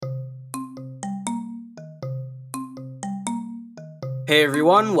Hey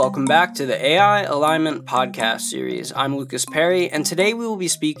everyone, welcome back to the AI Alignment Podcast series. I'm Lucas Perry, and today we will be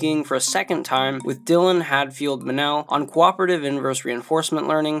speaking for a second time with Dylan Hadfield-Manel on cooperative inverse reinforcement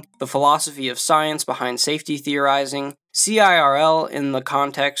learning, the philosophy of science behind safety theorizing, CIRL in the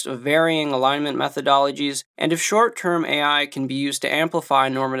context of varying alignment methodologies, and if short-term AI can be used to amplify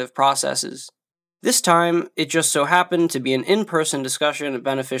normative processes. This time, it just so happened to be an in-person discussion at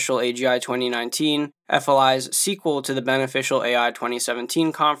Beneficial AGI 2019, FLI's sequel to the Beneficial AI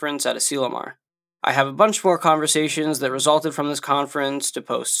 2017 conference at Asilomar. I have a bunch more conversations that resulted from this conference to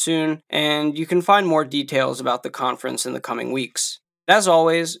post soon, and you can find more details about the conference in the coming weeks. As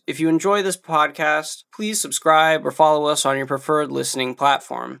always, if you enjoy this podcast, please subscribe or follow us on your preferred listening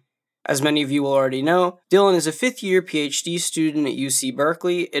platform. As many of you will already know, Dylan is a fifth-year PhD student at UC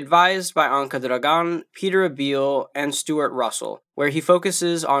Berkeley, advised by Anka Dragan, Peter Abil, and Stuart Russell, where he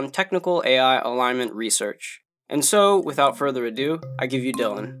focuses on technical AI alignment research. And so, without further ado, I give you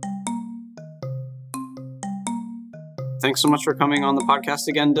Dylan. Thanks so much for coming on the podcast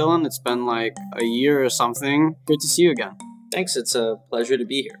again, Dylan. It's been like a year or something. Great to see you again. Thanks, it's a pleasure to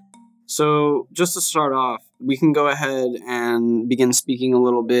be here. So, just to start off, we can go ahead and begin speaking a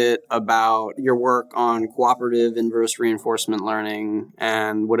little bit about your work on cooperative inverse reinforcement learning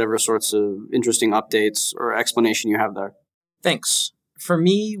and whatever sorts of interesting updates or explanation you have there. Thanks. For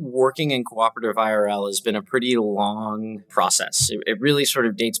me, working in cooperative IRL has been a pretty long process. It really sort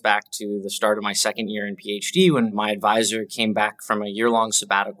of dates back to the start of my second year in PhD when my advisor came back from a year-long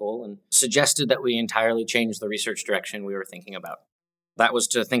sabbatical and suggested that we entirely change the research direction we were thinking about. That was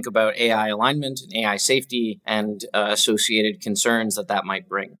to think about AI alignment and AI safety and associated concerns that might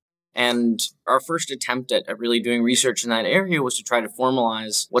bring. And our first attempt at really doing research in that area was to try to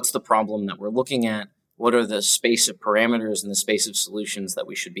formalize what's the problem that we're looking at, what are the space of parameters and the space of solutions that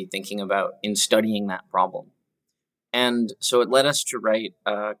we should be thinking about in studying that problem. And so it led us to write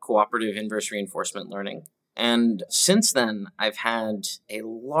cooperative inverse reinforcement learning. And since then, I've had a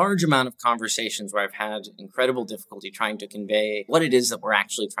large amount of conversations where I've had incredible difficulty trying to convey what it is that we're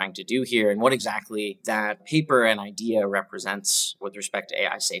actually trying to do here and what exactly that paper and idea represents with respect to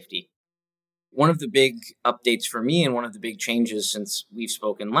AI safety. One of the big updates for me and one of the big changes since we've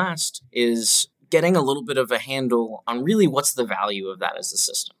spoken last is getting a little bit of a handle on really what's the value of that as a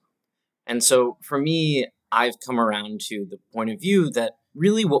system. And so for me, I've come around to the point of view that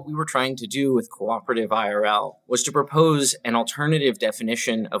really what we were trying to do with cooperative IRL was to propose an alternative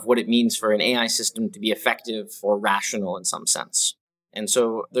definition of what it means for an AI system to be effective or rational in some sense. And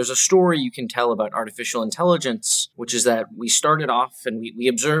so there's a story you can tell about artificial intelligence, which is that we started off and we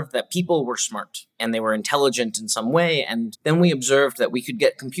observed that people were smart and they were intelligent in some way. And then we observed that we could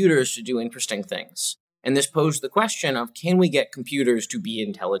get computers to do interesting things. And this posed the question of, can we get computers to be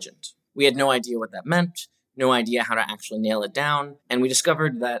intelligent? We had no idea what that meant. No idea how to actually nail it down. And we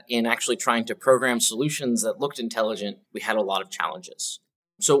discovered that in actually trying to program solutions that looked intelligent, we had a lot of challenges.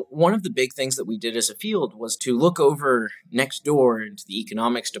 So one of the big things that we did as a field was to look over next door into the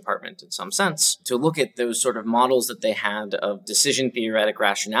economics department in some sense, to look at those sort of models that they had of decision theoretic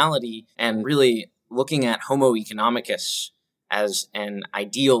rationality and really looking at Homo economicus as an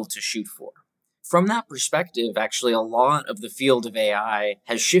ideal to shoot for. From that perspective, actually, a lot of the field of AI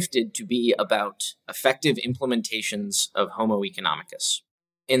has shifted to be about effective implementations of Homo economicus.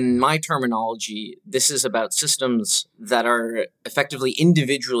 In my terminology, this is about systems that are effectively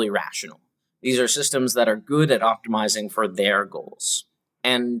individually rational. These are systems that are good at optimizing for their goals.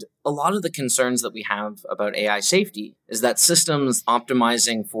 And a lot of the concerns that we have about AI safety is that systems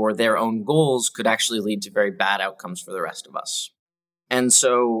optimizing for their own goals could actually lead to very bad outcomes for the rest of us. And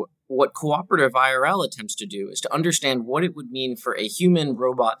so what cooperative IRL attempts to do is to understand what it would mean for a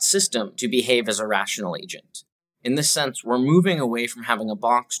human-robot system to behave as a rational agent. In this sense, we're moving away from having a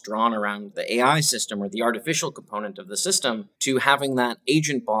box drawn around the AI system or the artificial component of the system to having that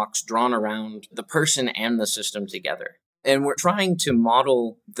agent box drawn around the person and the system together. And we're trying to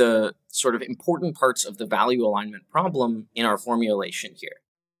model the sort of important parts of the value alignment problem in our formulation here.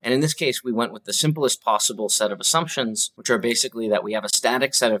 And in this case, we went with the simplest possible set of assumptions, which are basically that we have a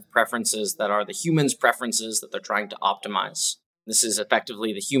static set of preferences that are the human's preferences that they're trying to optimize. This is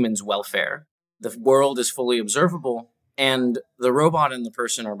effectively the human's welfare. The world is fully observable, and the robot and the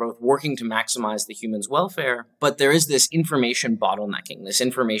person are both working to maximize the human's welfare, but there is this information bottlenecking, this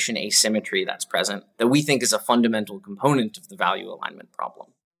information asymmetry that's present that we think is a fundamental component of the value alignment problem.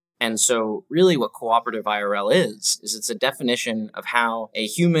 And so really what cooperative IRL is it's a definition of how a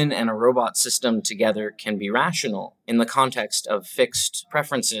human and a robot system together can be rational in the context of fixed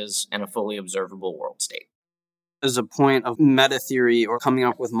preferences and a fully observable world state. as a point of meta theory or coming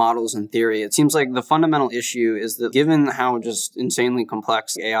up with models in theory, it seems like the fundamental issue is that given how just insanely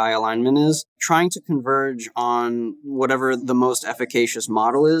complex AI alignment is, trying to converge on whatever the most efficacious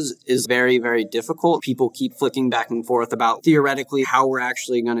model is very, very difficult. People keep flicking back and forth about theoretically how we're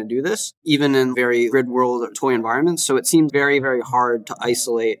actually going to do this, even in very grid world toy environments. So it seems very, very hard to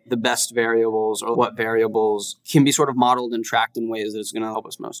isolate the best variables or what variables can be sort of modeled and tracked in ways that it's going to help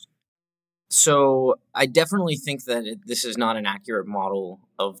us most. So I definitely think that this is not an accurate model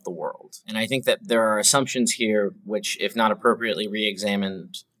of the world. And I think that there are assumptions here which, if not appropriately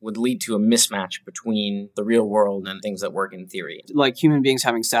re-examined, would lead to a mismatch between the real world and things that work in theory. Like human beings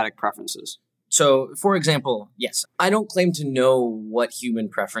having static preferences. So, for example, yes, I don't claim to know what human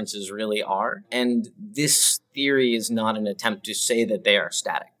preferences really are. And this theory is not an attempt to say that they are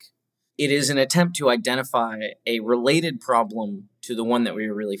static. It is an attempt to identify a related problem to the one that we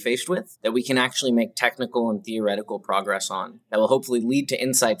are really faced with, that we can actually make technical and theoretical progress on, that will hopefully lead to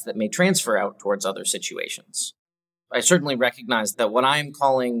insights that may transfer out towards other situations. I certainly recognize that what I'm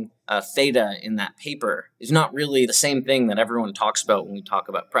calling theta in that paper is not really the same thing that everyone talks about when we talk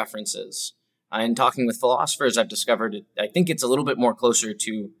about preferences. In talking with philosophers, I've discovered I think it's a little bit more closer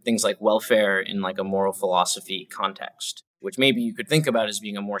to things like welfare in like a moral philosophy context, which maybe you could think about as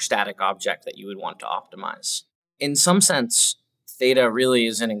being a more static object that you would want to optimize. In some sense, theta really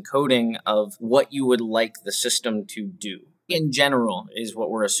is an encoding of what you would like the system to do. In general is what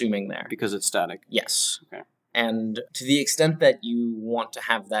we're assuming there. Because it's static. Yes. Okay. And to the extent that you want to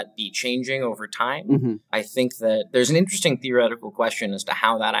have that be changing over time, I think that there's an interesting theoretical question as to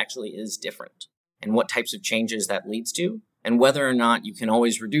how that actually is different and what types of changes that leads to, and whether or not you can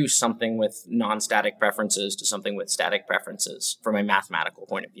always reduce something with non-static preferences to something with static preferences from a mathematical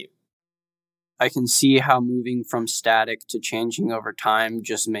point of view. I can see how moving from static to changing over time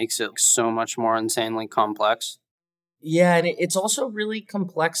just makes it so much more insanely complex. Yeah, and it's also really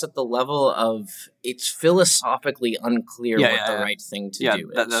complex at the level of it's philosophically unclear what the right thing to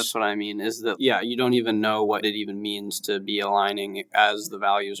do is. That's what I mean, is that, you don't even know what it even means to be aligning as the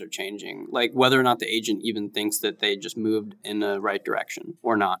values are changing. Like whether or not the agent even thinks that they just moved in the right direction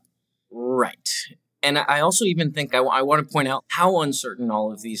or not. Right. And I also even think I want to point out how uncertain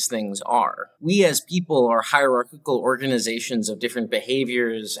all of these things are. We as people are hierarchical organizations of different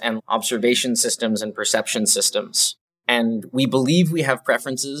behaviors and observation systems and perception systems. And we believe we have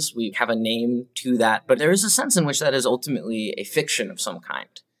preferences, we have a name to that, but there is a sense in which that is ultimately a fiction of some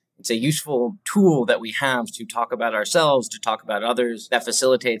kind. It's a useful tool that we have to talk about ourselves, to talk about others, that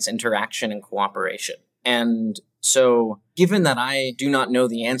facilitates interaction and cooperation. And so, given that I do not know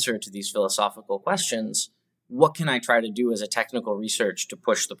the answer to these philosophical questions, what can I try to do as a technical research to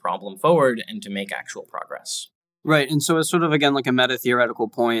push the problem forward and to make actual progress? Right, and so it's sort of, again, like a meta-theoretical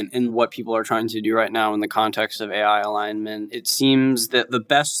point in what people are trying to do right now in the context of AI alignment. It seems that the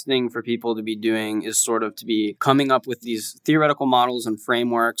best thing for people to be doing is sort of to be coming up with these theoretical models and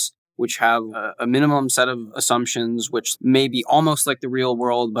frameworks which have a minimum set of assumptions which may be almost like the real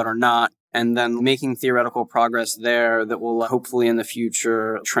world but are not, and then making theoretical progress there that will hopefully in the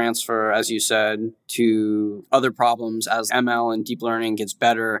future transfer, as you said, to other problems as ML and deep learning gets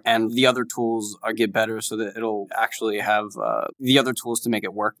better and the other tools get better so that it'll actually have the other tools to make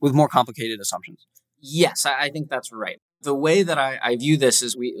it work with more complicated assumptions. Yes, I think that's right. The way that I view this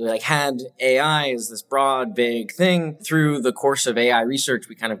is we had AI as this broad, big thing. Through the course of AI research,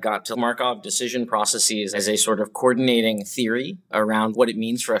 we kind of got to Markov decision processes as a sort of coordinating theory around what it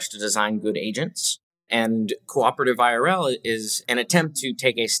means for us to design good agents. And cooperative IRL is an attempt to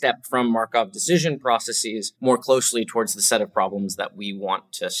take a step from Markov decision processes more closely towards the set of problems that we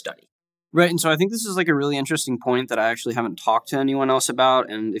want to study. Right, and so I think this is like a really interesting point that I actually haven't talked to anyone else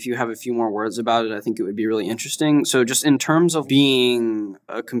about, and if you have a few more words about it, I think it would be really interesting. So just in terms of being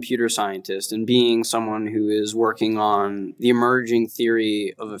a computer scientist and being someone who is working on the emerging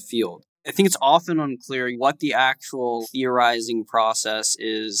theory of a field, I think it's often unclear what the actual theorizing process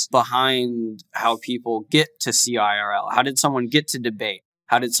is behind how people get to CIRL. How did someone get to debate?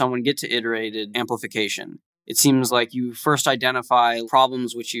 How did someone get to iterated amplification? It seems like you first identify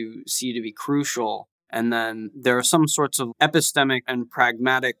problems which you see to be crucial, and then there are some sorts of epistemic and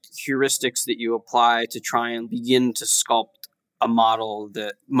pragmatic heuristics that you apply to try and begin to sculpt a model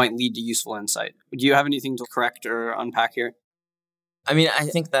that might lead to useful insight. Do you have anything to correct or unpack here? I mean, I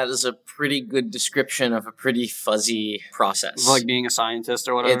think that is a pretty good description of a pretty fuzzy process. Like being a scientist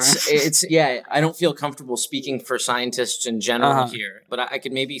or whatever? I don't feel comfortable speaking for scientists in general here, but I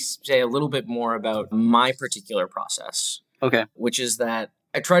could maybe say a little bit more about my particular process. Okay. Which is that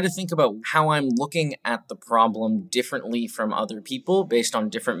I try to think about how I'm looking at the problem differently from other people based on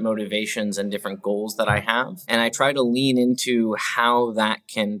different motivations and different goals that I have. And I try to lean into how that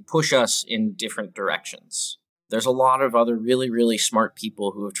can push us in different directions. There's a lot of other really, really smart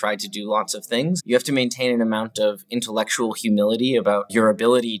people who have tried to do lots of things. You have to maintain an amount of intellectual humility about your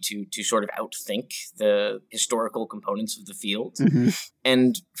ability to sort of outthink the historical components of the field. Mm-hmm.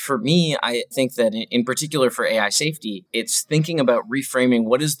 And for me, I think that in particular for AI safety, it's thinking about reframing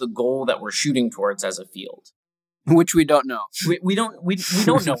what is the goal that we're shooting towards as a field. Which we don't know. We don't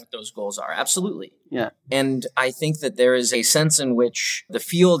know what those goals are. Absolutely. Yeah. And I think that there is a sense in which the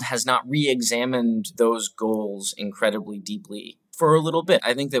field has not re-examined those goals incredibly deeply for a little bit.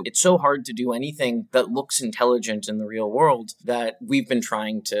 I think that it's so hard to do anything that looks intelligent in the real world that we've been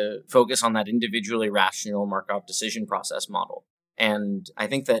trying to focus on that individually rational Markov decision process model. And I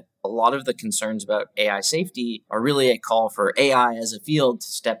think that a lot of the concerns about AI safety are really a call for AI as a field to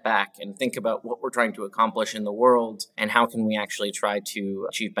step back and think about what we're trying to accomplish in the world and how can we actually try to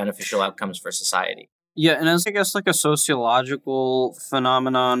achieve beneficial outcomes for society. Yeah, and as I guess like a sociological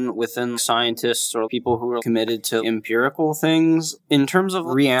phenomenon within scientists or people who are committed to empirical things, in terms of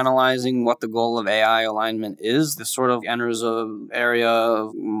reanalyzing what the goal of AI alignment is, this sort of enters an area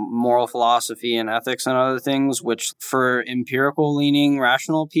of moral philosophy and ethics and other things, which for empirical leaning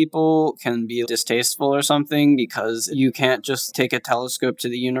rational people can be distasteful or something because you can't just take a telescope to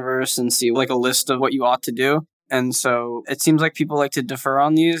the universe and see like a list of what you ought to do. And so it seems like people like to defer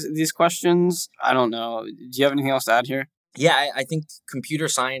on these questions. I don't know. Do you have anything else to add here? Yeah, I think computer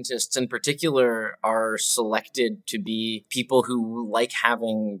scientists in particular are selected to be people who like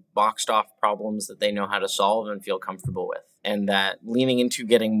having boxed off problems that they know how to solve and feel comfortable with. And that leaning into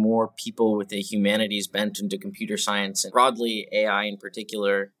getting more people with a humanities bent into computer science and broadly AI in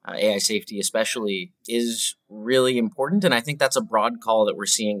particular, AI safety especially, is really important. And I think that's a broad call that we're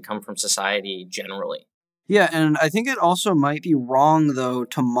seeing come from society generally. Yeah, and I think it also might be wrong, though,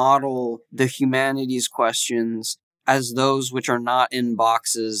 to model the humanities questions as those which are not in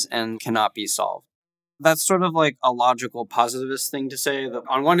boxes and cannot be solved. That's sort of like a logical positivist thing to say, that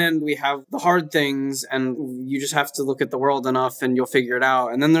on one end we have the hard things and you just have to look at the world enough and you'll figure it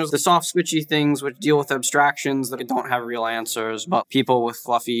out. And then there's the soft squishy things which deal with abstractions that don't have real answers, but people with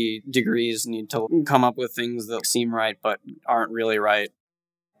fluffy degrees need to come up with things that seem right but aren't really right.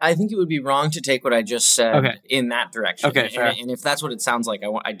 I think it would be wrong to take what I just said in that direction. Okay, fair. And if that's what it sounds like,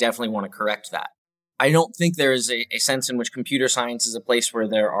 I definitely want to correct that. I don't think there is a sense in which computer science is a place where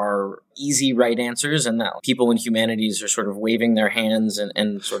there are easy right answers and that people in humanities are sort of waving their hands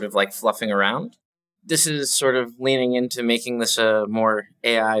and sort of like fluffing around. This is sort of leaning into making this a more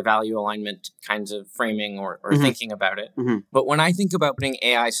AI value alignment kinds of framing or thinking about it. Mm-hmm. But when I think about putting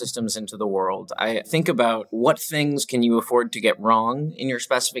AI systems into the world, I think about what things can you afford to get wrong in your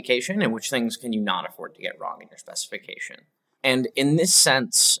specification and which things can you not afford to get wrong in your specification. And in this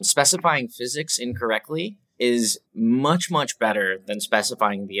sense, specifying physics incorrectly is much, much better than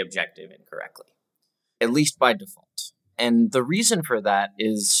specifying the objective incorrectly, at least by default. And the reason for that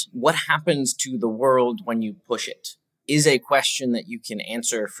is what happens to the world when you push it is a question that you can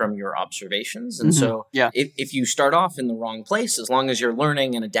answer from your observations. And so if you start off in the wrong place, as long as you're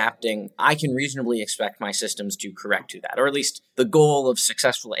learning and adapting, I can reasonably expect my systems to correct to that. Or at least the goal of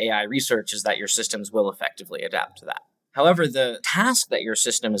successful AI research is that your systems will effectively adapt to that. However, the task that your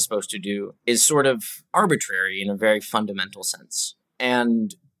system is supposed to do is sort of arbitrary in a very fundamental sense.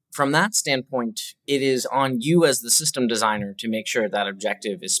 And from that standpoint, it is on you as the system designer to make sure that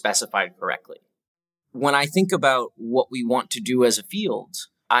objective is specified correctly. When I think about what we want to do as a field,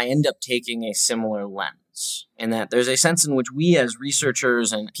 I end up taking a similar lens in that there's a sense in which we as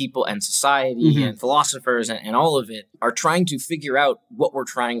researchers and people and society and philosophers and all of it are trying to figure out what we're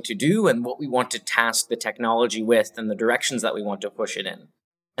trying to do and what we want to task the technology with and the directions that we want to push it in.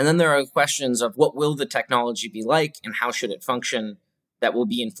 And then there are questions of what will the technology be like and how should it function that will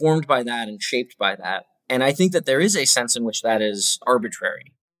be informed by that and shaped by that. And I think that there is a sense in which that is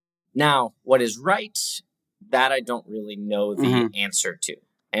arbitrary. Now, what is right, that I don't really know the answer to.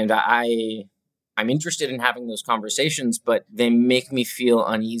 And I'm interested in having those conversations, but they make me feel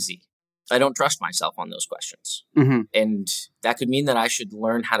uneasy. I don't trust myself on those questions. And that could mean that I should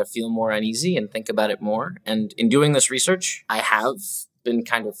learn how to feel more uneasy and think about it more. And in doing this research, I have been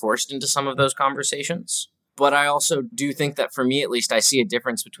kind of forced into some of those conversations. But I also do think that for me, at least, I see a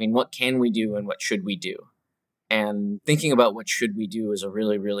difference between what can we do and what should we do. And thinking about what should we do is a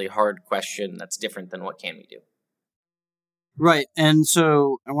really, really hard question that's different than what can we do. Right. And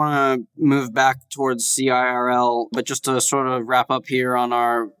so I want to move back towards CIRL, but just to sort of wrap up here on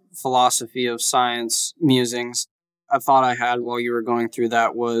our philosophy of science musings, a thought I had while you were going through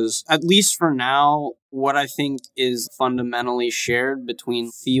that was, at least for now, what I think is fundamentally shared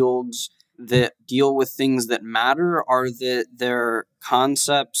between fields that deal with things that matter are that their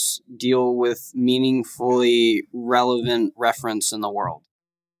concepts deal with meaningfully relevant reference in the world.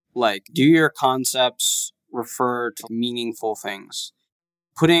 Like, do your concepts refer to meaningful things?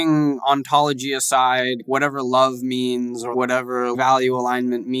 Putting ontology aside, whatever love means or whatever value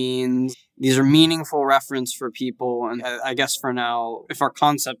alignment means, these are meaningful reference for people. And I guess for now, if our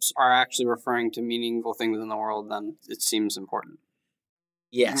concepts are actually referring to meaningful things in the world, then it seems important.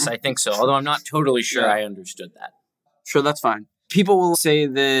 Yes, I think so. Although I'm not totally sure I understood that. Sure, that's fine. People will say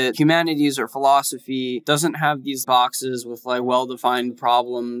that humanities or philosophy doesn't have these boxes with like well-defined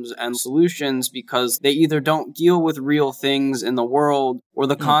problems and solutions because they either don't deal with real things in the world or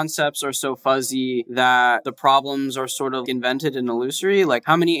the concepts are so fuzzy that the problems are sort of invented and illusory. Like,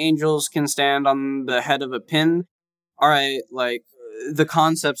 how many angels can stand on the head of a pin? All right, like, the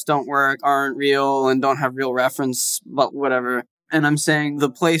concepts don't work, aren't real, and don't have real reference, but whatever. And I'm saying the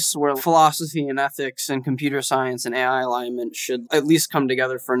place where philosophy and ethics and computer science and AI alignment should at least come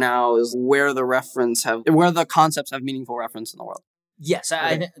together for now is where the concepts have meaningful reference in the world. Yes,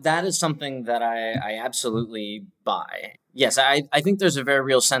 that is something that I absolutely buy. Yes, I think there's a very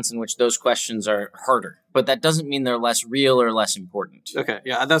real sense in which those questions are harder, but that doesn't mean they're less real or less important. Okay,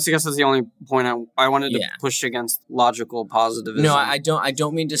 yeah, I guess that's the only point I wanted to push against logical positivism. No, I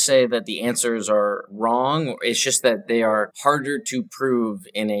don't mean to say that the answers are wrong. It's just that they are harder to prove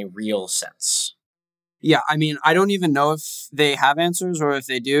in a real sense. Yeah, I mean, I don't even know if they have answers or if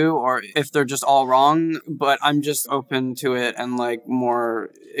they do or if they're just all wrong, but I'm just open to it and like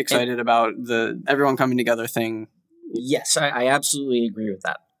more excited about the everyone coming together thing. Yes, I absolutely agree with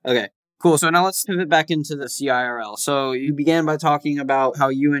that. Okay, cool. So now let's pivot back into the CIRL. So you began by talking about how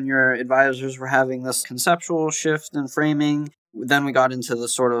you and your advisors were having this conceptual shift in framing. Then we got into the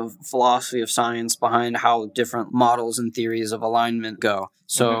sort of philosophy of science behind how different models and theories of alignment go.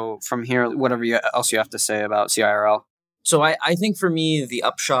 So from here, whatever else you have to say about CIRL. So I think for me, the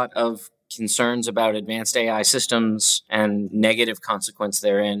upshot of concerns about advanced AI systems and negative consequence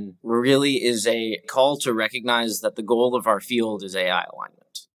therein really is a call to recognize that the goal of our field is AI alignment.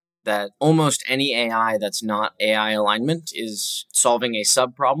 That almost any AI that's not AI alignment is solving a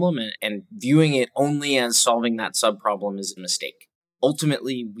sub-problem, and viewing it only as solving that sub-problem is a mistake.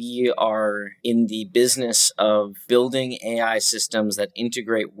 Ultimately, we are in the business of building AI systems that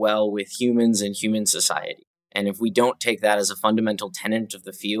integrate well with humans and human society. And if we don't take that as a fundamental tenet of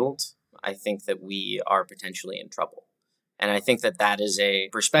the field, I think that we are potentially in trouble. And I think that that is a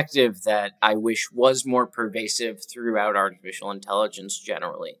perspective that I wish was more pervasive throughout artificial intelligence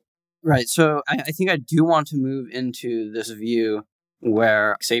generally. Right. So I think I do want to move into this view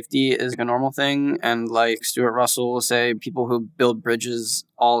where safety is a normal thing. And like Stuart Russell will say, people who build bridges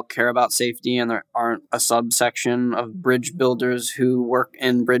all care about safety, and there aren't a subsection of bridge builders who work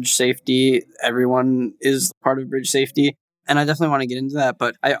in bridge safety. Everyone is part of bridge safety. And I definitely want to get into that,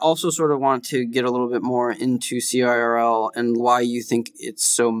 but I also sort of want to get a little bit more into CIRL and why you think it's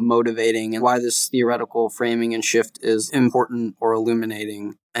so motivating and why this theoretical framing and shift is important or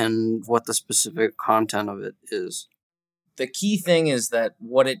illuminating and what the specific content of it is. The key thing is that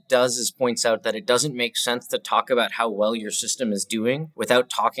what it does is points out that it doesn't make sense to talk about how well your system is doing without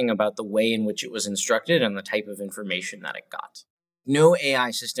talking about the way in which it was instructed and the type of information that it got. No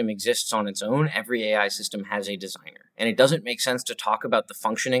AI system exists on its own. Every AI system has a designer. And it doesn't make sense to talk about the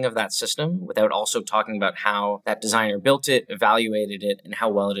functioning of that system without also talking about how that designer built it, evaluated it, and how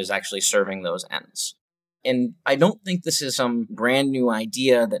well it is actually serving those ends. And I don't think this is some brand new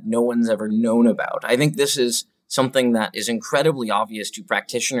idea that no one's ever known about. I think this is something that is incredibly obvious to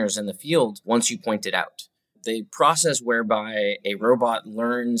practitioners in the field once you point it out. The process whereby a robot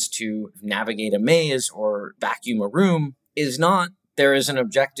learns to navigate a maze or vacuum a room is not there is an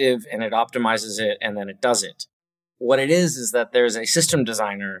objective and it optimizes it and then it does it. What it is that there's a system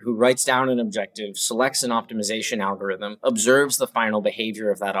designer who writes down an objective, selects an optimization algorithm, observes the final behavior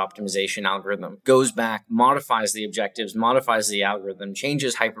of that optimization algorithm, goes back, modifies the objectives, modifies the algorithm,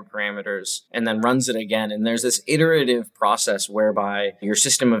 changes hyperparameters, and then runs it again. And there's this iterative process whereby your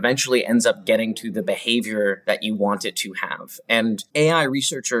system eventually ends up getting to the behavior that you want it to have. And AI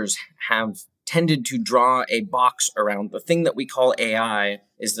researchers have tended to draw a box around the thing that we call AI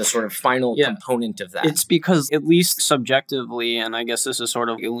is the sort of final component of that. It's because, at least subjectively, and I guess this is sort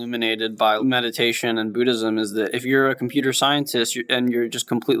of illuminated by meditation and Buddhism, is that if you're a computer scientist and you're just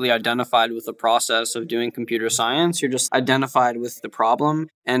completely identified with the process of doing computer science, you're just identified with the problem.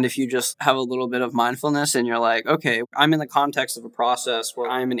 And if you just have a little bit of mindfulness and you're like, okay, I'm in the context of a process where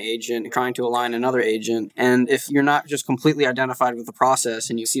I'm an agent trying to align another agent. And if you're not just completely identified with the process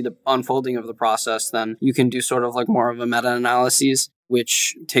and you see the unfolding of the process, then you can do sort of like more of a meta-analysis,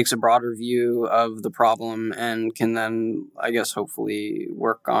 which takes a broader view of the problem and can then, I guess, hopefully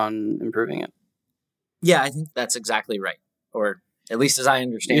work on improving it. Yeah, I think that's exactly right. Or at least as I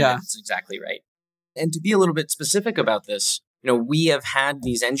understand it, it's exactly right. And to be a little bit specific about this, we have had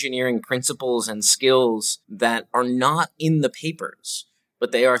these engineering principles and skills that are not in the papers,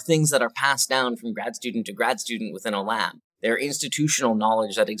 but they are things that are passed down from grad student to grad student within a lab. They're institutional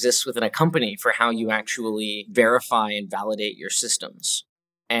knowledge that exists within a company for how you actually verify and validate your systems.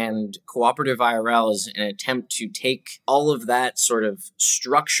 And cooperative IRL is an attempt to take all of that sort of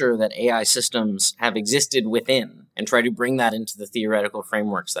structure that AI systems have existed within and try to bring that into the theoretical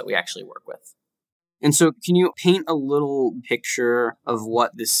frameworks that we actually work with. And so can you paint a little picture of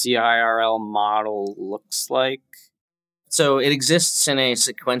what the CIRL model looks like? So it exists in a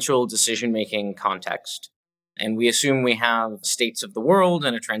sequential decision-making context. And we assume we have states of the world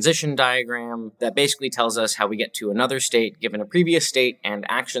and a transition diagram that basically tells us how we get to another state given a previous state and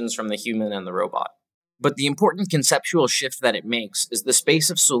actions from the human and the robot. But the important conceptual shift that it makes is the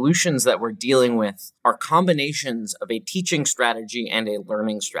space of solutions that we're dealing with are combinations of a teaching strategy and a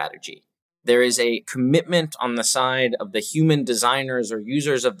learning strategy. There is a commitment on the side of the human designers or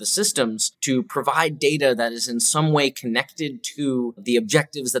users of the systems to provide data that is in some way connected to the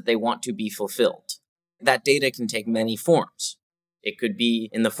objectives that they want to be fulfilled. That data can take many forms. It could be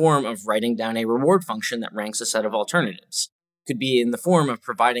in the form of writing down a reward function that ranks a set of alternatives. It could be in the form of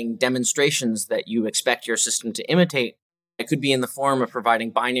providing demonstrations that you expect your system to imitate. It could be in the form of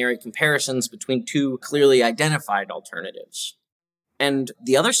providing binary comparisons between two clearly identified alternatives. And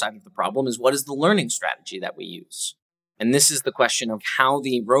the other side of the problem is, what is the learning strategy that we use? And this is the question of how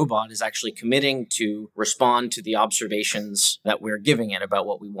the robot is actually committing to respond to the observations that we're giving it about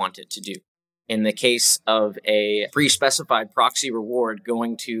what we want it to do. In the case of a pre-specified proxy reward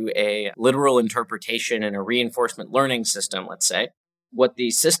going to a literal interpretation in a reinforcement learning system, let's say, what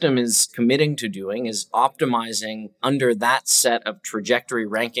the system is committing to doing is optimizing under that set of trajectory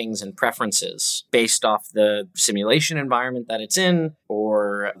rankings and preferences based off the simulation environment that it's in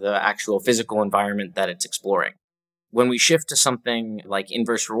or the actual physical environment that it's exploring. When we shift to something like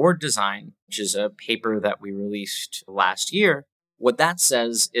inverse reward design, which is a paper that we released last year, what that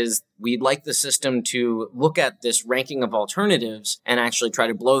says is we'd like the system to look at this ranking of alternatives and actually try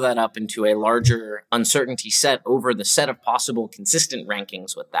to blow that up into a larger uncertainty set over the set of possible consistent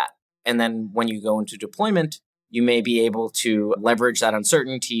rankings with that. And then when you go into deployment, you may be able to leverage that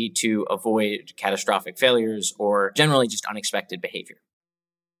uncertainty to avoid catastrophic failures or generally just unexpected behavior.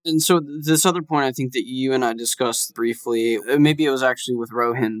 And so this other point I think that you and I discussed briefly, maybe it was actually with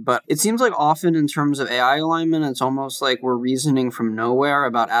Rohin, but it seems like often in terms of AI alignment, it's almost like we're reasoning from nowhere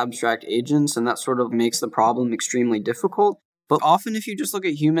about abstract agents, and that sort of makes the problem extremely difficult. But often if you just look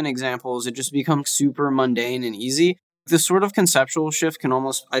at human examples, it just becomes super mundane and easy. This sort of conceptual shift can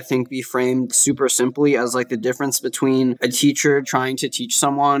almost, I think, be framed super simply as like the difference between a teacher trying to teach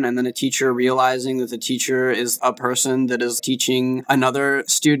someone and then a teacher realizing that the teacher is a person that is teaching another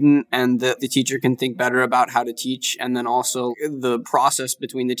student and that the teacher can think better about how to teach, and then also the process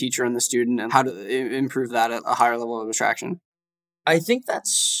between the teacher and the student and how to improve that at a higher level of abstraction. I think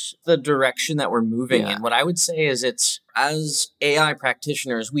that's the direction that we're moving in. What I would say is as AI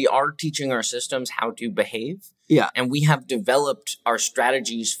practitioners, we are teaching our systems how to behave. Yeah. And we have developed our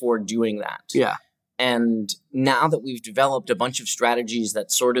strategies for doing that. Yeah. And now that we've developed a bunch of strategies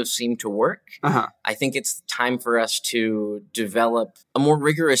that sort of seem to work, I think it's time for us to develop a more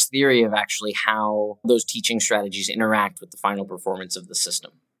rigorous theory of actually how those teaching strategies interact with the final performance of the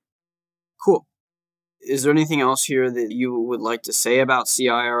system. Cool. Is there anything else here that you would like to say about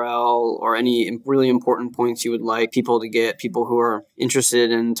CIRL or any really important points you would like people to get, people who are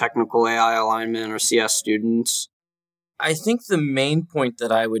interested in technical AI alignment or CS students? I think the main point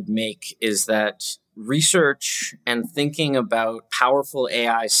that I would make is that research and thinking about powerful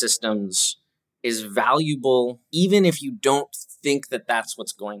AI systems is valuable even if you don't think that that's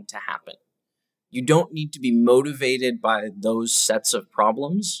what's going to happen. You don't need to be motivated by those sets of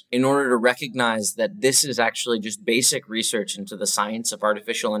problems in order to recognize that this is actually just basic research into the science of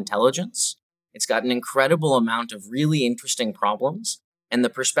artificial intelligence. It's got an incredible amount of really interesting problems, And the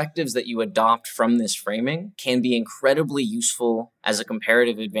perspectives that you adopt from this framing can be incredibly useful as a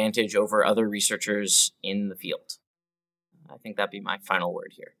comparative advantage over other researchers in the field. I think that'd be my final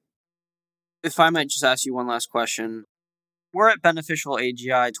word here. If I might just ask you one last question. We're at Beneficial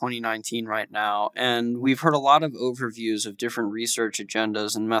AGI 2019 right now, and we've heard a lot of overviews of different research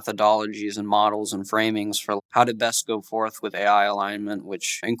agendas and methodologies and models and framings for how to best go forth with AI alignment,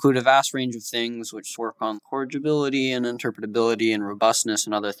 which include a vast range of things which work on corrigibility and interpretability and robustness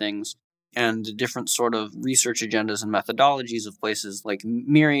and other things, and different sort of research agendas and methodologies of places like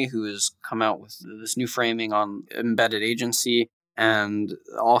MIRI, who has come out with this new framing on embedded agency, and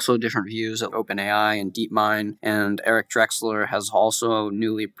also different views of OpenAI and DeepMind. And Eric Drexler has also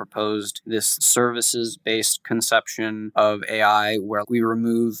newly proposed this services-based conception of AI, where we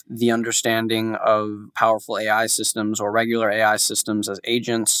remove the understanding of powerful AI systems or regular AI systems as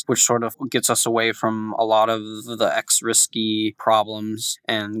agents, which sort of gets us away from a lot of the X-risky problems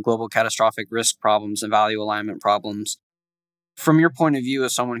and global catastrophic risk problems and value alignment problems. From your point of view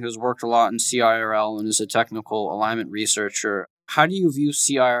as someone who's worked a lot in CIRL and is a technical alignment researcher, how do you view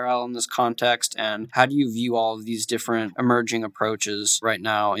CIRL in this context, and how do you view all of these different emerging approaches right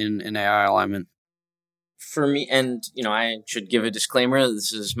now in AI alignment? For me, and I should give a disclaimer,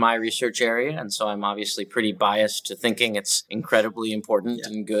 this is my research area, and so I'm obviously pretty biased to thinking it's incredibly important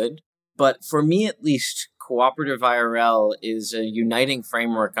and good. But for me, at least, cooperative IRL is a uniting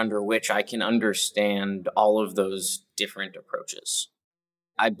framework under which I can understand all of those different approaches.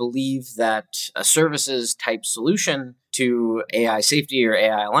 I believe that a services type solution to AI safety or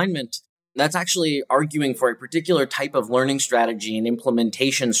AI alignment, that's actually arguing for a particular type of learning strategy and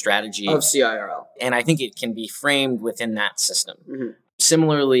implementation strategy Of CIRL. And I think it can be framed within that system. Mm-hmm.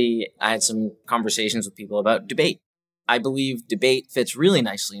 Similarly, I had some conversations with people about debate. I believe debate fits really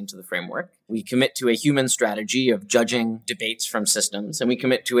nicely into the framework. We commit to a human strategy of judging debates from systems, and we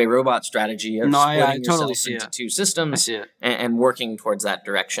commit to a robot strategy of splitting yourself into two systems and working towards that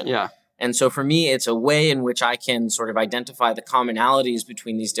direction. Yeah. And so for me, it's a way in which I can sort of identify the commonalities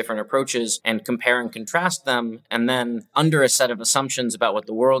between these different approaches and compare and contrast them, and then under a set of assumptions about what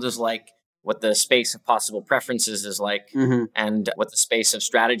the world is like, what the space of possible preferences is like, and what the space of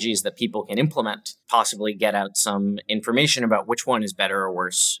strategies that people can implement, possibly get out some information about which one is better or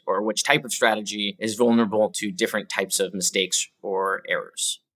worse, or which type of strategy is vulnerable to different types of mistakes or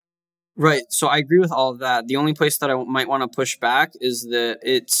errors. Right. So I agree with all of that. The only place that I might want to push back is that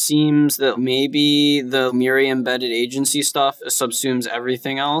it seems that maybe the MIRI embedded agency stuff subsumes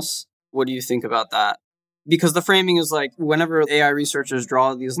everything else. What do you think about that? Because the framing is like, whenever AI researchers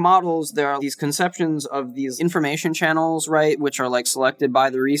draw these models, there are these conceptions of these information channels, right, which are like selected by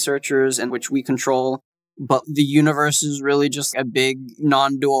the researchers and which we control. But the universe is really just a big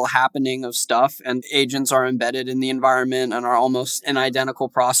non-dual happening of stuff, and agents are embedded in the environment and are almost an identical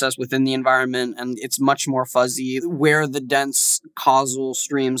process within the environment, and it's much more fuzzy where the dense causal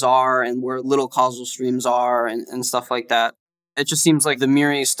streams are and where little causal streams are and stuff like that. It just seems like the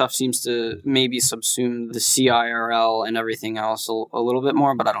MIRI stuff seems to maybe subsume the CIRL and everything else a little bit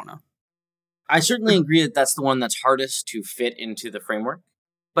more, but I don't know. I certainly agree that that's the one that's hardest to fit into the framework.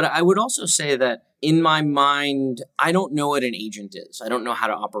 But I would also say that in my mind, I don't know what an agent is. I don't know how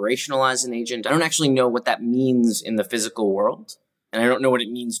to operationalize an agent. I don't actually know what that means in the physical world. And I don't know what it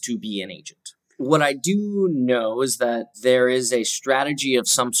means to be an agent. What I do know is that there is a strategy of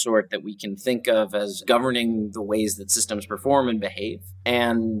some sort that we can think of as governing the ways that systems perform and behave.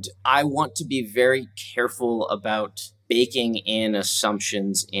 And I want to be very careful about baking in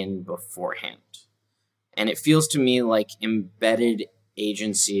assumptions in beforehand. And it feels to me like embedded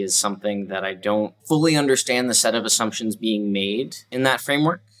agency is something that I don't fully understand the set of assumptions being made in that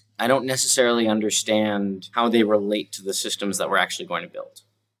framework. I don't necessarily understand how they relate to the systems that we're actually going to build.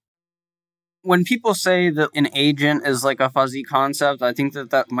 When people say that an agent is like a fuzzy concept, I think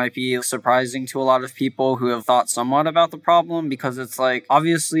that might be surprising to a lot of people who have thought somewhat about the problem, because it's like,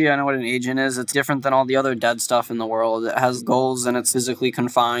 obviously I know what an agent is. It's different than all the other dead stuff in the world. It has goals and it's physically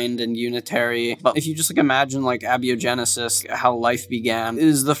confined and unitary. But if you just like imagine like abiogenesis, how life began, it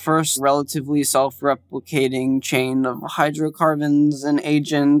is the first relatively self-replicating chain of hydrocarbons and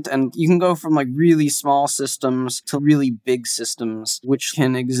agent. And you can go from like really small systems to really big systems, which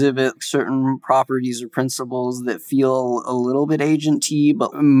can exhibit certain properties or principles that feel a little bit agenty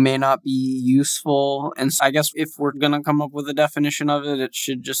but may not be useful. And so I guess if we're going to come up with a definition of it, it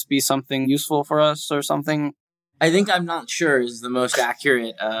should just be something useful for us or something. I think I'm not sure is the most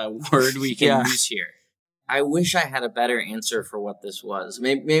accurate word we can use here. I wish I had a better answer for what this was.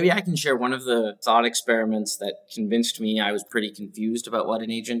 Maybe I can share one of the thought experiments that convinced me I was pretty confused about what an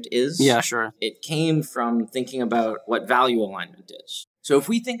agent is. Yeah, sure. It came from thinking about what value alignment is. So if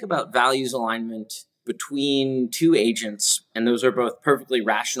we think about values alignment between two agents, and those are both perfectly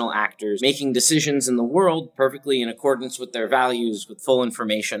rational actors making decisions in the world perfectly in accordance with their values with full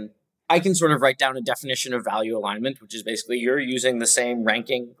information, I can sort of write down a definition of value alignment, which is basically you're using the same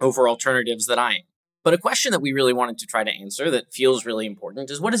ranking over alternatives that I am. But a question that we really wanted to try to answer that feels really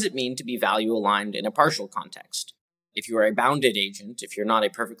important is, what does it mean to be value aligned in a partial context? If you are a bounded agent, if you're not a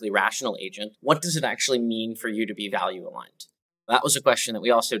perfectly rational agent, what does it actually mean for you to be value aligned? That was a question that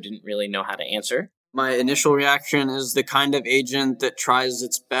we also didn't really know how to answer. My initial reaction is the kind of agent that tries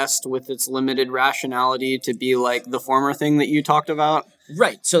its best with its limited rationality to be like the former thing that you talked about.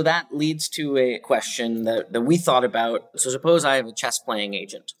 Right. So that leads to a question that we thought about. So suppose I have a chess playing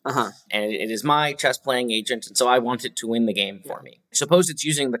agent. And it is my chess playing agent, and so I want it to win the game for me. Suppose it's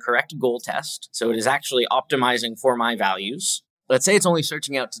using the correct goal test. So it is actually optimizing for my values. Let's say it's only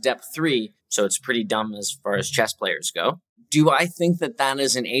searching out to depth 3, so it's pretty dumb as far as chess players go. Do I think that that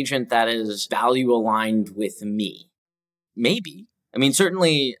is an agent that is value aligned with me? Maybe. I mean,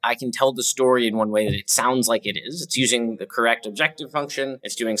 certainly I can tell the story in one way that it sounds like it is. It's using the correct objective function.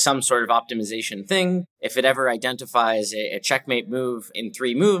 It's doing some sort of optimization thing. If it ever identifies a checkmate move in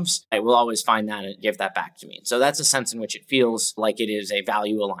 3 moves, it will always find that and give that back to me. So that's a sense in which it feels like it is a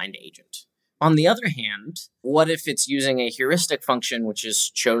value-aligned agent. On the other hand, what if it's using a heuristic function which is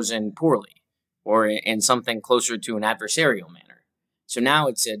chosen poorly, or in something closer to an adversarial manner? So now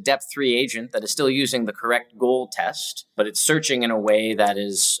it's a depth 3 agent that is still using the correct goal test, but it's searching in a way that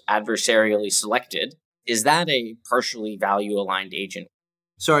is adversarially selected. Is that a partially value-aligned agent?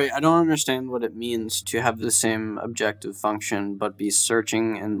 Sorry, I don't understand what it means to have the same objective function, but be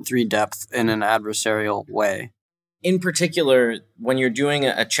searching in 3 depth in an adversarial way. In particular, when you're doing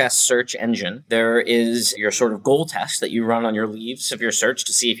a chess search engine, there is your sort of goal test that you run on your leaves of your search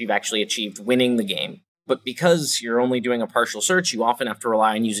to see if you've actually achieved winning the game. But because you're only doing a partial search, you often have to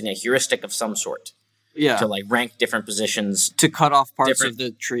rely on using a heuristic of some sort. Yeah. To like rank different positions. To cut off parts of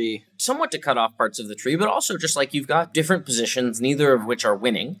the tree. Somewhat to cut off parts of the tree, but also just like you've got different positions, neither of which are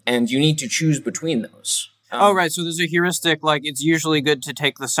winning, and you need to choose between those. Right. So there's a heuristic, like it's usually good to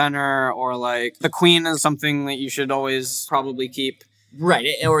take the center, or like the queen is something that you should always probably keep. Right,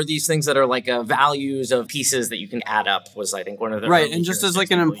 or these things that are like values of pieces that you can add up was, I think, one of the... Right, and just as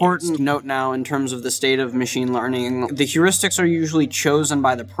like an important note now in terms of the state of machine learning, the heuristics are usually chosen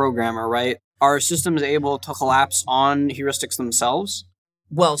by the programmer, right? Are systems able to collapse on heuristics themselves?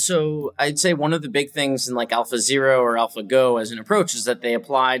 Well, so I'd say one of the big things in like AlphaZero or AlphaGo as an approach is that they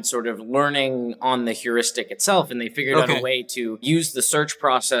applied sort of learning on the heuristic itself, and they figured out a way to use the search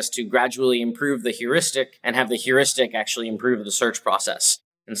process to gradually improve the heuristic and have the heuristic actually improve the search process.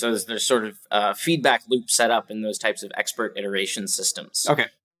 And so there's sort of feedback loop set up in those types of expert iteration systems. Okay.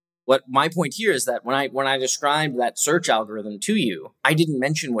 What my point here is that when I described that search algorithm to you, I didn't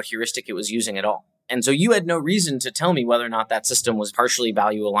mention what heuristic it was using at all. And so you had no reason to tell me whether or not that system was partially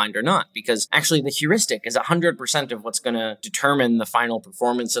value aligned or not, because actually the heuristic is 100% of what's going to determine the final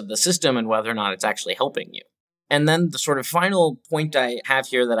performance of the system and whether or not it's actually helping you. And then the sort of final point I have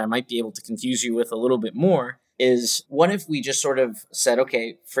here that I might be able to confuse you with a little bit more is, what if we just sort of said,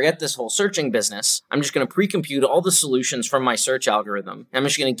 okay, forget this whole searching business. I'm just going to pre-compute all the solutions from my search algorithm. I'm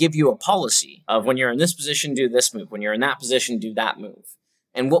just going to give you a policy of when you're in this position, do this move. When you're in that position, do that move.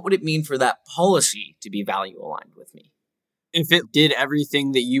 And what would it mean for that policy to be value aligned with me? If it did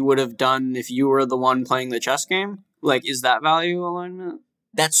everything that you would have done if you were the one playing the chess game, like, is that value alignment?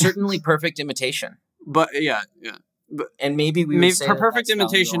 That's certainly perfect imitation. But yeah. And maybe we would say perfect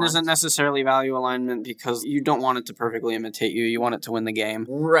imitation isn't necessarily value alignment, because you don't want it to perfectly imitate you. You want it to win the game.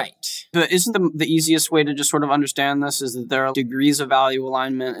 Right. But isn't the easiest way to just sort of understand this is that there are degrees of value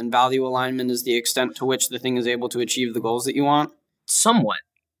alignment, and value alignment is the extent to which the thing is able to achieve the goals that you want? Somewhat.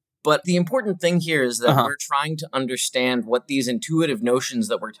 But the important thing here is that we're trying to understand what these intuitive notions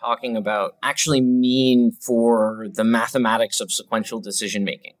that we're talking about actually mean for the mathematics of sequential decision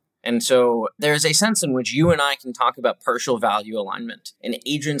making. And so there's a sense in which you and I can talk about partial value alignment and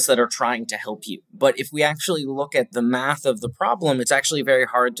agents that are trying to help you. But if we actually look at the math of the problem, it's actually very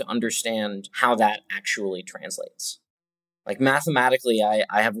hard to understand how that actually translates. Like mathematically,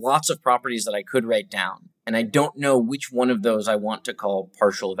 I have lots of properties that I could write down, and I don't know which one of those I want to call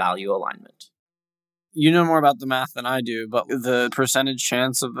partial value alignment. You know more about the math than I do, but the percentage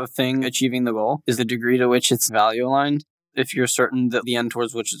chance of a thing achieving the goal is the degree to which it's value aligned. If you're certain that the end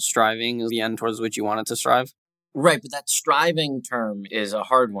towards which it's striving is the end towards which you want it to strive. Right, but that striving term is a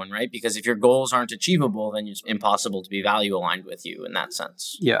hard one, right? Because if your goals aren't achievable, then it's impossible to be value aligned with you in that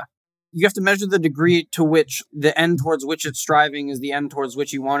sense. Yeah. You have to measure the degree to which the end towards which it's striving is the end towards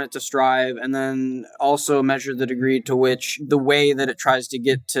which you want it to strive, and then also measure the degree to which the way that it tries to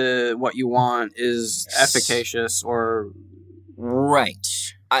get to what you want is efficacious or... Right.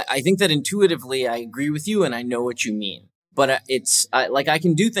 I think that intuitively I agree with you and I know what you mean. But it's like I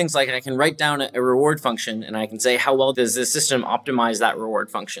can do things like I can write down a reward function and I can say, how well does this system optimize that reward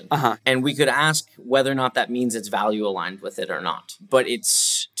function? And we could ask whether or not that means it's value aligned with it or not. But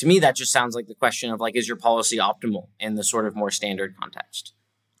to me, that just sounds like the question of like, is your policy optimal in the sort of more standard context?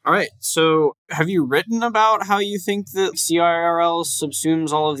 All right. So have you written about how you think that CIRL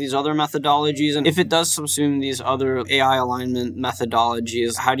subsumes all of these other methodologies? And if it does subsume these other AI alignment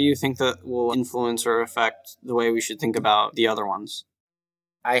methodologies, how do you think that will influence or affect the way we should think about the other ones?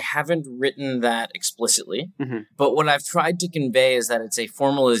 I haven't written that explicitly, but what I've tried to convey is that it's a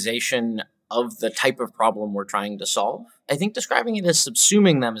formalization of the type of problem we're trying to solve. I think describing it as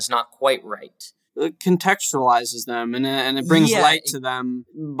subsuming them is not quite right. It contextualizes them and it brings light to them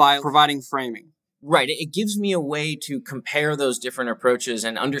by providing framing. Right. It gives me a way to compare those different approaches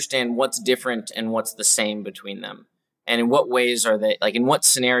and understand what's different and what's the same between them. And in what ways are they, like in what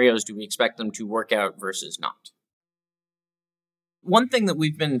scenarios do we expect them to work out versus not? One thing that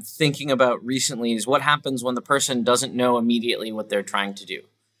we've been thinking about recently is what happens when the person doesn't know immediately what they're trying to do.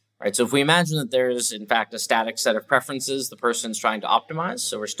 Right, so if we imagine that there's, in fact, a static set of preferences the person's trying to optimize,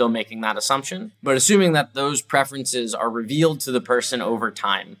 so we're still making that assumption, but assuming that those preferences are revealed to the person over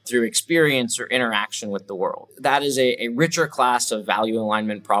time through experience or interaction with the world, that is a richer class of value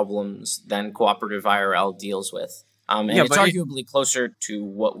alignment problems than cooperative IRL deals with. And it's arguably closer to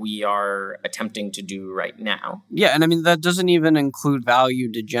what we are attempting to do right now. Yeah, and I mean, that doesn't even include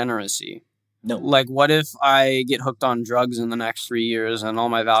value degeneracy. No. Like, what if I get hooked on drugs in the next 3 years and all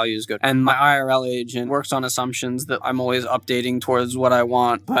my values go, and my IRL agent works on assumptions that I'm always updating towards what I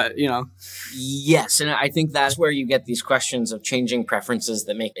want, but, Yes, and I think that's where you get these questions of changing preferences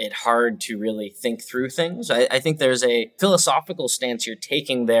that make it hard to really think through things. I think there's a philosophical stance you're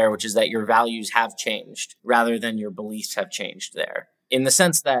taking there, which is that your values have changed rather than your beliefs have changed there. In the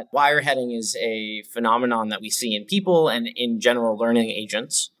sense that wireheading is a phenomenon that we see in people and in general learning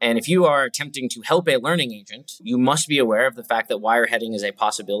agents. And if you are attempting to help a learning agent, you must be aware of the fact that wireheading is a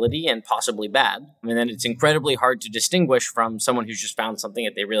possibility and possibly bad. And then it's incredibly hard to distinguish from someone who's just found something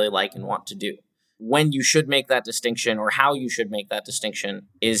that they really like and want to do. When you should make that distinction or how you should make that distinction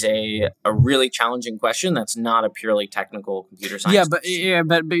is a really challenging question that's not a purely technical computer science question.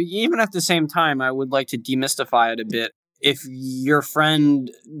 But even at the same time, I would like to demystify it a bit. If your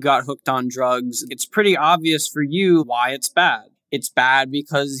friend got hooked on drugs, it's pretty obvious for you why it's bad. It's bad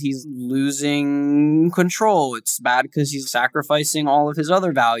because he's losing control. It's bad because he's sacrificing all of his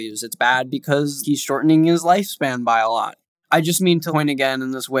other values. It's bad because he's shortening his lifespan by a lot. I just mean to point again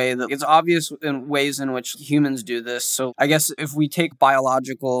in this way that it's obvious in ways in which humans do this. So I guess if we take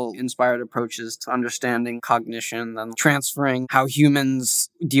biological inspired approaches to understanding cognition, then transferring how humans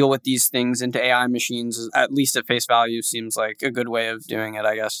deal with these things into AI machines, at least at face value, seems like a good way of doing it,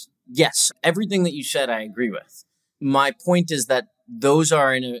 I guess. Yes, everything that you said I agree with. My point is that those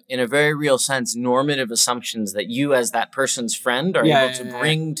are, in a very real sense, normative assumptions that you as that person's friend are able to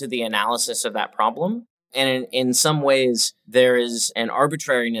bring to the analysis of that problem. And in some ways, there is an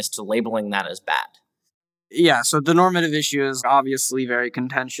arbitrariness to labeling that as bad. Yeah, so the normative issue is obviously very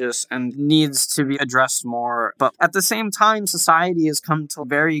contentious and needs to be addressed more. But at the same time, society has come to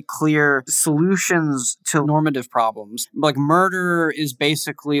very clear solutions to normative problems. Like murder is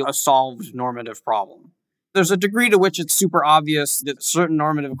basically a solved normative problem. There's a degree to which it's super obvious that certain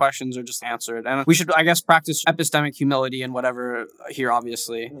normative questions are just answered. And we should, I guess, practice epistemic humility and whatever here,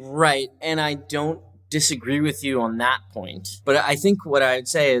 obviously. Right, and I don't disagree with you on that point. But I think what I'd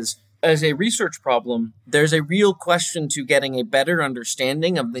say is, as a research problem, there's a real question to getting a better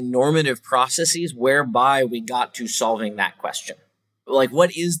understanding of the normative processes whereby we got to solving that question. Like,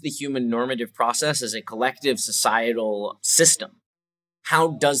 what is the human normative process as a collective societal system? How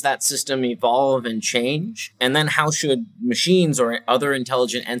does that system evolve and change? And then how should machines or other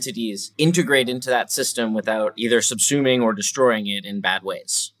intelligent entities integrate into that system without either subsuming or destroying it in bad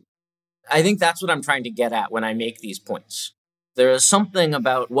ways? I think that's what I'm trying to get at when I make these points. There is something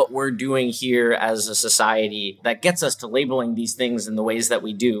about what we're doing here as a society that gets us to labeling these things in the ways that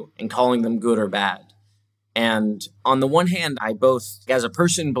we do and calling them good or bad. And on the one hand, I both, as a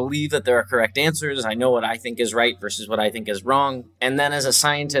person, believe that there are correct answers. I know what I think is right versus what I think is wrong. And then as a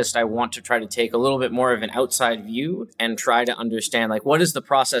scientist, I want to try to take a little bit more of an outside view and try to understand, like, what is the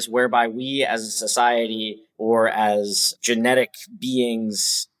process whereby we as a society or as genetic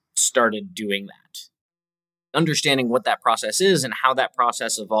beings started doing that? understanding what that process is and how that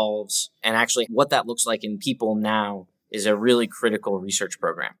process evolves and actually what that looks like in people now is a really critical research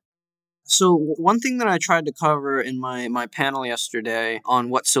program. So one thing that I tried to cover in my panel yesterday on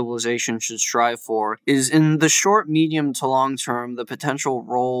what civilization should strive for is in the short, medium to long term, the potential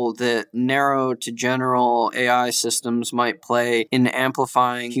role that narrow to general AI systems might play in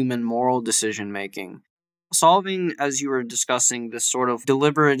amplifying human moral decision making. Solving, as you were discussing, this sort of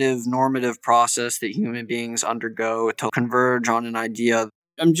deliberative normative process that human beings undergo to converge on an idea.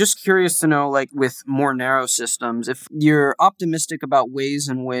 I'm just curious to know, like with more narrow systems, if you're optimistic about ways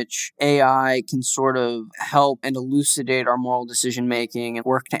in which AI can sort of help and elucidate our moral decision making and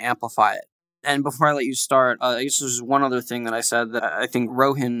work to amplify it. And before I let you start, I guess there's one other thing that I said that I think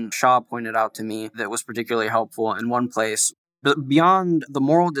Rohin Shah pointed out to me that was particularly helpful in one place. But beyond the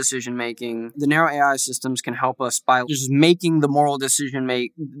moral decision making, the narrow AI systems can help us by just making the moral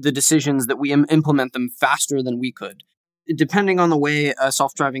the decisions that we implement them faster than we could. Depending on the way a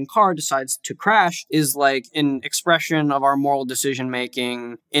self-driving car decides to crash is like an expression of our moral decision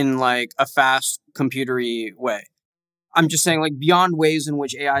making in like a fast computery way. I'm just saying, like, beyond ways in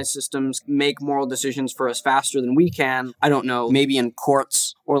which AI systems make moral decisions for us faster than we can, I don't know, maybe in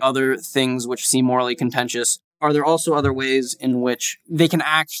courts or other things which seem morally contentious, are there also other ways in which they can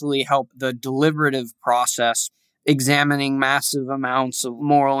actually help the deliberative process, examining massive amounts of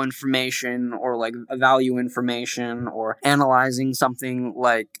moral information or like value information or analyzing something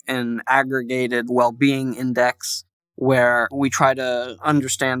like an aggregated well-being index where we try to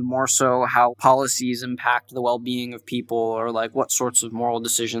understand more so how policies impact the well-being of people or like what sorts of moral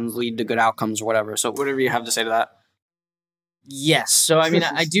decisions lead to good outcomes or whatever. So whatever you have to say to that. Yes. So, I mean,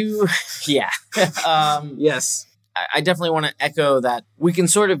 I do. Yeah. Yes. I definitely want to echo that we can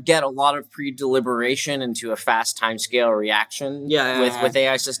sort of get a lot of pre-deliberation into a fast timescale reaction with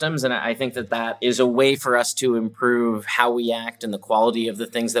AI systems. And I think that is a way for us to improve how we act and the quality of the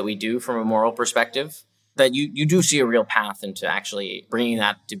things that we do from a moral perspective. That you do see a real path into actually bringing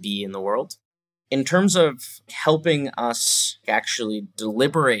that to be in the world. In terms of helping us actually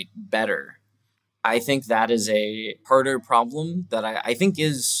deliberate better, I think that is a harder problem that I think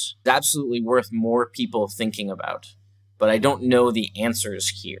is absolutely worth more people thinking about. But I don't know the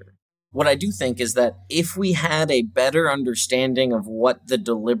answers here. What I do think is that if we had a better understanding of what the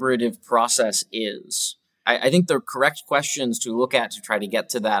deliberative process is, I think the correct questions to look at to try to get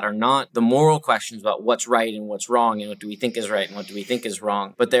to that are not the moral questions about what's right and what's wrong and what do we think is right and what do we think is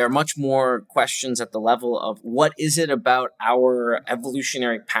wrong, but they are much more questions at the level of what is it about our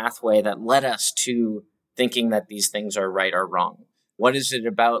evolutionary pathway that led us to thinking that these things are right or wrong? What is it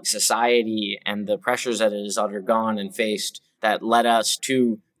about society and the pressures that it has undergone and faced that led us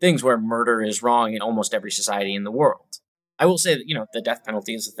to things where murder is wrong in almost every society in the world? I will say that, the death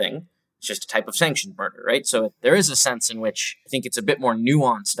penalty is a thing. It's just a type of sanctioned murder, right? So there is a sense in which I think it's a bit more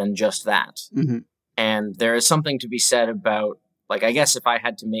nuanced than just that. Mm-hmm. And there is something to be said about, like, I guess if I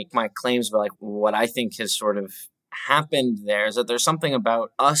had to make my claims about like what I think has sort of happened there is that there's something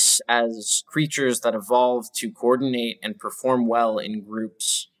about us as creatures that evolved to coordinate and perform well in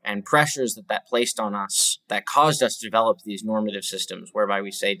groups and pressures that placed on us that caused us to develop these normative systems whereby we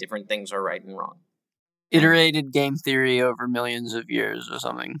say different things are right and wrong. Iterated game theory over millions of years or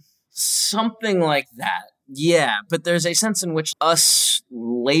something. Something like that. Yeah, but there's a sense in which us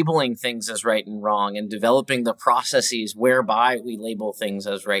labeling things as right and wrong and developing the processes whereby we label things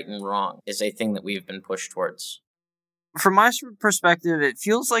as right and wrong is a thing that we've been pushed towards. From my perspective, it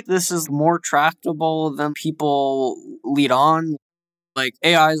feels like this is more tractable than people lead on. Like,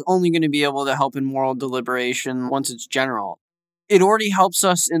 AI is only going to be able to help in moral deliberation once it's general. It already helps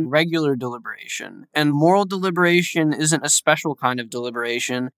us in regular deliberation, and moral deliberation isn't a special kind of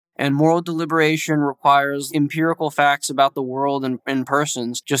deliberation, and moral deliberation requires empirical facts about the world and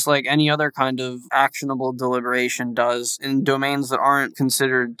persons, just like any other kind of actionable deliberation does in domains that aren't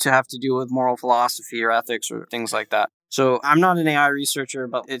considered to have to do with moral philosophy or ethics or things like that. So I'm not an AI researcher,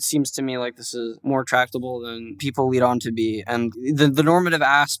 but it seems to me like this is more tractable than people lead on to be, and the normative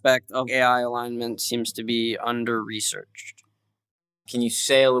aspect of AI alignment seems to be under-researched. Can you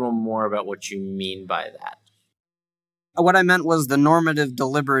say a little more about what you mean by that? What I meant was the normative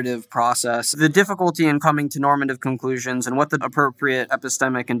deliberative process, the difficulty in coming to normative conclusions and what the appropriate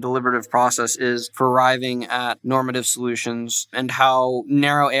epistemic and deliberative process is for arriving at normative solutions, and how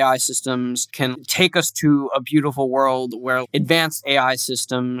narrow AI systems can take us to a beautiful world where advanced AI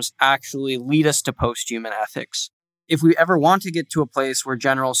systems actually lead us to post-human ethics. If we ever want to get to a place where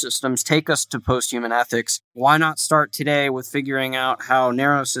general systems take us to post-human ethics, why not start today with figuring out how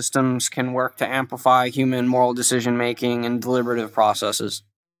narrow systems can work to amplify human moral decision-making and deliberative processes?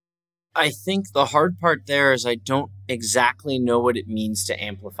 I think the hard part there is I don't exactly know what it means to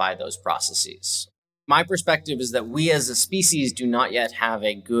amplify those processes. My perspective is that we as a species do not yet have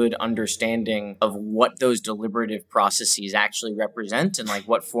a good understanding of what those deliberative processes actually represent and like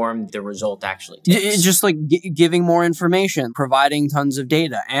what form the result actually takes. It's just like giving more information, providing tons of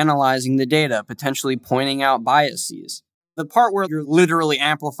data, analyzing the data, potentially pointing out biases. The part where you're literally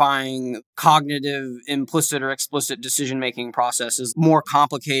amplifying cognitive, implicit or explicit decision-making process is more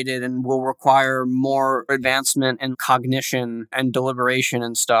complicated and will require more advancement in cognition and deliberation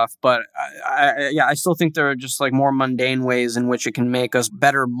and stuff. But I still think there are just like more mundane ways in which it can make us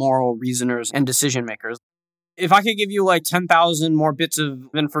better moral reasoners and decision makers. If I could give you like 10,000 more bits of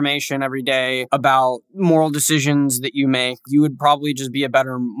information every day about moral decisions that you make, you would probably just be a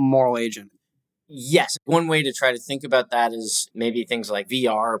better moral agent. Yes. One way to try to think about that is maybe things like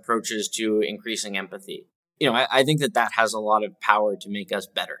VR approaches to increasing empathy. I think that has a lot of power to make us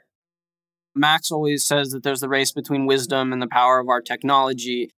better. Max always says that there's the race between wisdom and the power of our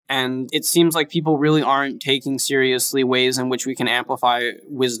technology. And it seems like people really aren't taking seriously ways in which we can amplify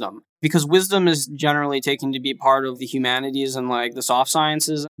wisdom. Because wisdom is generally taken to be part of the humanities and like the soft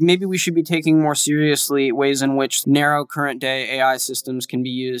sciences. Maybe we should be taking more seriously ways in which narrow current day AI systems can be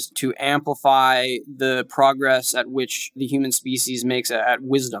used to amplify the progress at which the human species makes at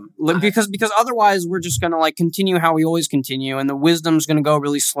wisdom. Because otherwise we're just going to like continue how we always continue, and the wisdom's going to go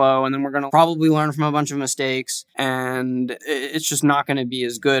really slow, and then we're going to probably learn from a bunch of mistakes, and it's just not going to be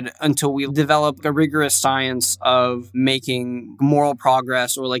as good until we develop a rigorous science of making moral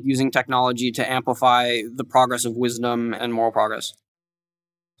progress or like using technology to amplify the progress of wisdom and moral progress.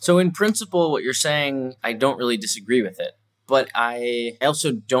 So in principle, what you're saying, I don't really disagree with it, but I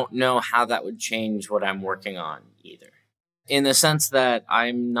also don't know how that would change what I'm working on either. In the sense that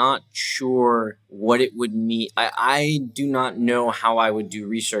I'm not sure what it would mean. I do not know how I would do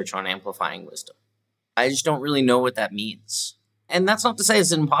research on amplifying wisdom. I just don't really know what that means. And that's not to say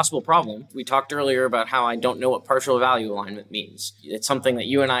it's an impossible problem. We talked earlier about how I don't know what partial value alignment means. It's something that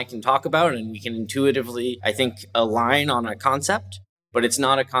you and I can talk about, and we can intuitively, I think, align on a concept, but it's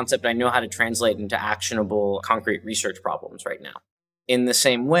not a concept I know how to translate into actionable, concrete research problems right now. In the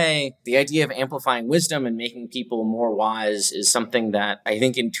same way, the idea of amplifying wisdom and making people more wise is something that I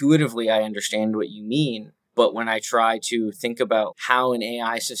think intuitively I understand what you mean, but when I try to think about how an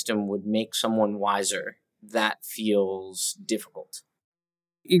AI system would make someone wiser, that feels difficult.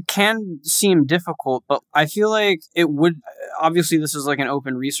 It can seem difficult, but I feel like it would. Obviously, this is like an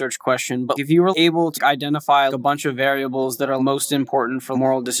open research question, but if you were able to identify a bunch of variables that are most important for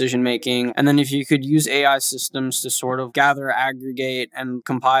moral decision making, and then if you could use AI systems to sort of gather, aggregate, and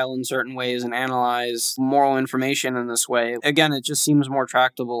compile in certain ways and analyze moral information in this way, again, it just seems more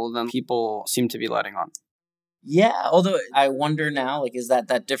tractable than people seem to be letting on. Yeah, although I wonder now, is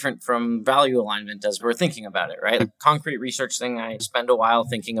that different from value alignment as we're thinking about it, right? The concrete research thing I spend a while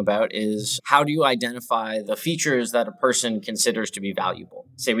thinking about is how do you identify the features that a person considers to be valuable?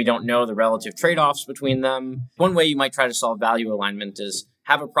 Say we don't know the relative trade-offs between them. One way you might try to solve value alignment is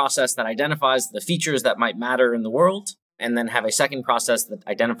have a process that identifies the features that might matter in the world, and then have a second process that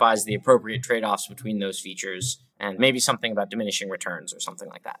identifies the appropriate trade-offs between those features, and maybe something about diminishing returns or something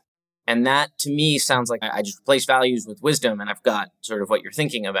like that. And that, to me, sounds like I just replace values with wisdom, and I've got sort of what you're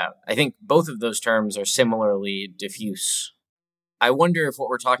thinking about. I think both of those terms are similarly diffuse. I wonder if what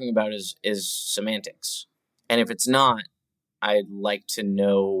we're talking about is semantics. And if it's not, I'd like to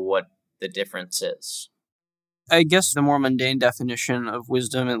know what the difference is. I guess the more mundane definition of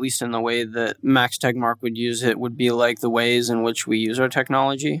wisdom, at least in the way that Max Tegmark would use it, would be like the ways in which we use our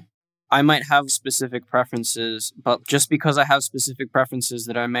technology. I might have specific preferences, but just because I have specific preferences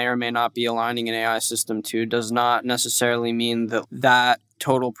that I may or may not be aligning an AI system to does not necessarily mean that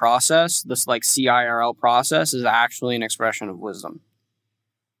total process, this like CIRL process, is actually an expression of wisdom.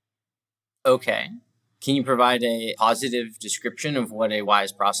 Okay. Can you provide a positive description of what a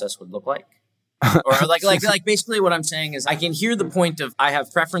wise process would look like? Or like basically what I'm saying is I can hear the point of I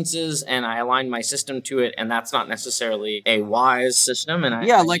have preferences and I align my system to it, and that's not necessarily a wise system. And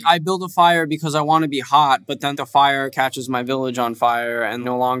I build a fire because I want to be hot, but then the fire catches my village on fire and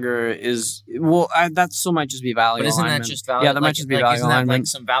no longer is that still might just be value. But isn't alignment. That just value? Yeah, that might just be value isn't alignment. That like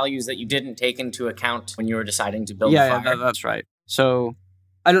some values that you didn't take into account when you were deciding to build a fire? Yeah, that's right. So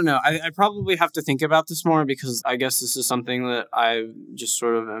I don't know. I probably have to think about this more because I guess this is something that I just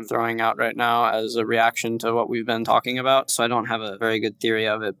sort of am throwing out right now as a reaction to what we've been talking about. So I don't have a very good theory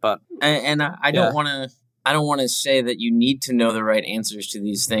of it, but I don't want to say that you need to know the right answers to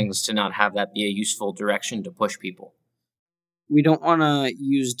these things to not have that be a useful direction to push people. We don't want to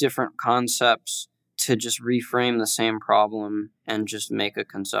use different concepts to just reframe the same problem and just make a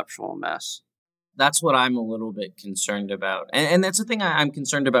conceptual mess. That's what I'm a little bit concerned about. And that's the thing I'm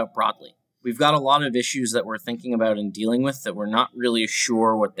concerned about broadly. We've got a lot of issues that we're thinking about and dealing with that we're not really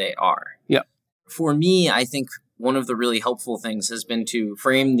sure what they are. Yeah. For me, I think one of the really helpful things has been to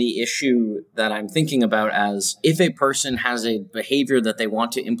frame the issue that I'm thinking about as if a person has a behavior that they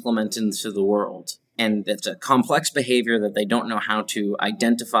want to implement into the world, and it's a complex behavior that they don't know how to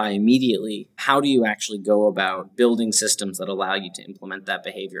identify immediately, how do you actually go about building systems that allow you to implement that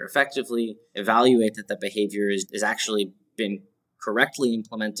behavior effectively, evaluate that behavior is actually been correctly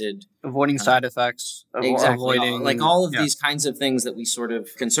implemented, avoiding side effects, exactly, avoiding like all of these kinds of things that we sort of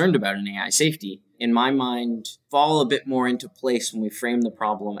concerned about in AI safety, in my mind, fall a bit more into place when we frame the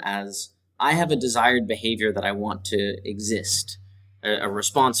problem as I have a desired behavior that I want to exist, a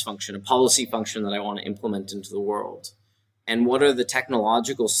response function, a policy function that I want to implement into the world. And what are the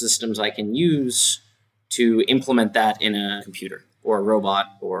technological systems I can use to implement that in a computer or a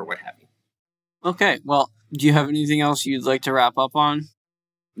robot or what have you? Okay, well, do you have anything else you'd like to wrap up on?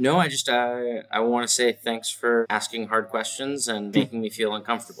 No, I want to say thanks for asking hard questions and making me feel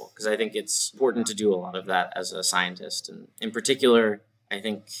uncomfortable, because I think it's important to do a lot of that as a scientist. And in particular, I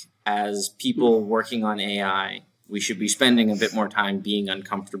think as people working on AI, we should be spending a bit more time being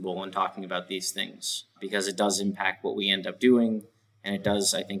uncomfortable and talking about these things, because it does impact what we end up doing, and it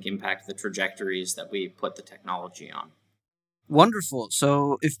does, I think, impact the trajectories that we put the technology on. Wonderful.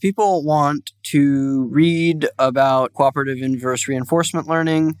 So if people want to read about cooperative inverse reinforcement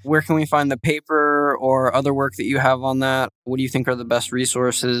learning, where can we find the paper or other work that you have on that? What do you think are the best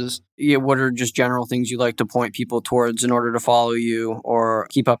resources? What are just general things you like to point people towards in order to follow you or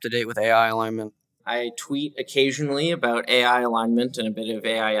keep up to date with AI alignment? I tweet occasionally about AI alignment and a bit of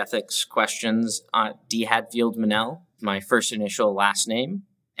AI ethics questions on D. Hadfield Manel, my first initial last name.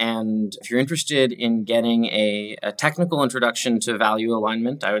 And if you're interested in getting a technical introduction to value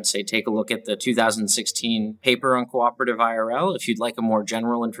alignment, I would say take a look at the 2016 paper on cooperative IRL. If you'd like a more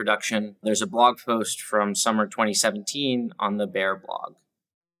general introduction, there's a blog post from summer 2017 on the Bear blog.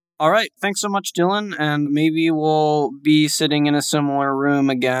 All right. Thanks so much, Dylan. And maybe we'll be sitting in a similar room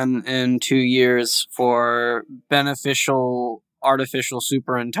again in 2 years for beneficial artificial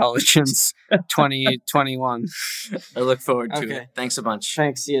superintelligence 2021. I look forward to it. Thanks a bunch.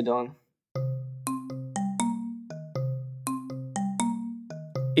 Thanks. See you, Dylan.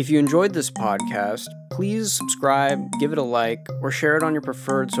 If you enjoyed this podcast, please subscribe, give it a like, or share it on your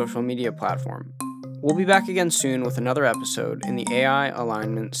preferred social media platform. We'll be back again soon with another episode in the AI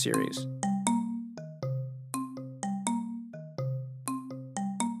Alignment series.